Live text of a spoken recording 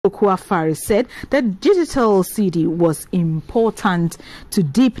Okuafari said that digital cedi was important to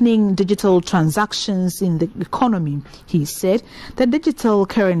deepening digital transactions in the economy. He said that digital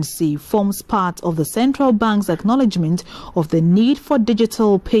currency forms part of the central bank's acknowledgement of the need for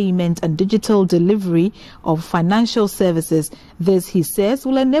digital payment and digital delivery of financial services. This, he says,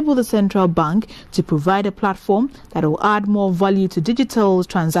 will enable the central bank to provide a platform that will add more value to digital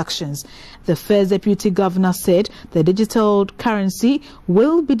transactions. The first deputy governor said the digital currency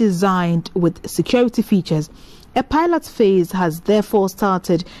will be designed with security features. A pilot phase has therefore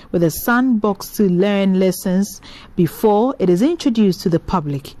started with a sandbox to learn lessons before it is introduced to the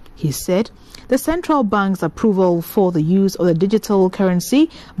public. He said the central bank's approval for the use of the digital currency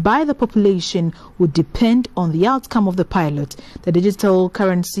by the population would depend on the outcome of the pilot. The digital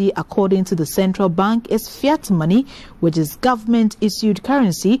currency, according to the central bank, is fiat money, which is government-issued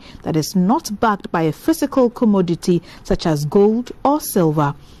currency that is not backed by a physical commodity such as gold or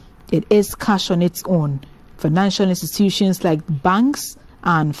silver. It is cash on its own. Financial institutions like banks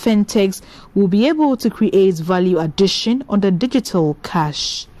and fintechs will be able to create value addition on the digital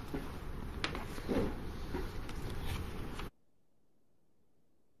cash.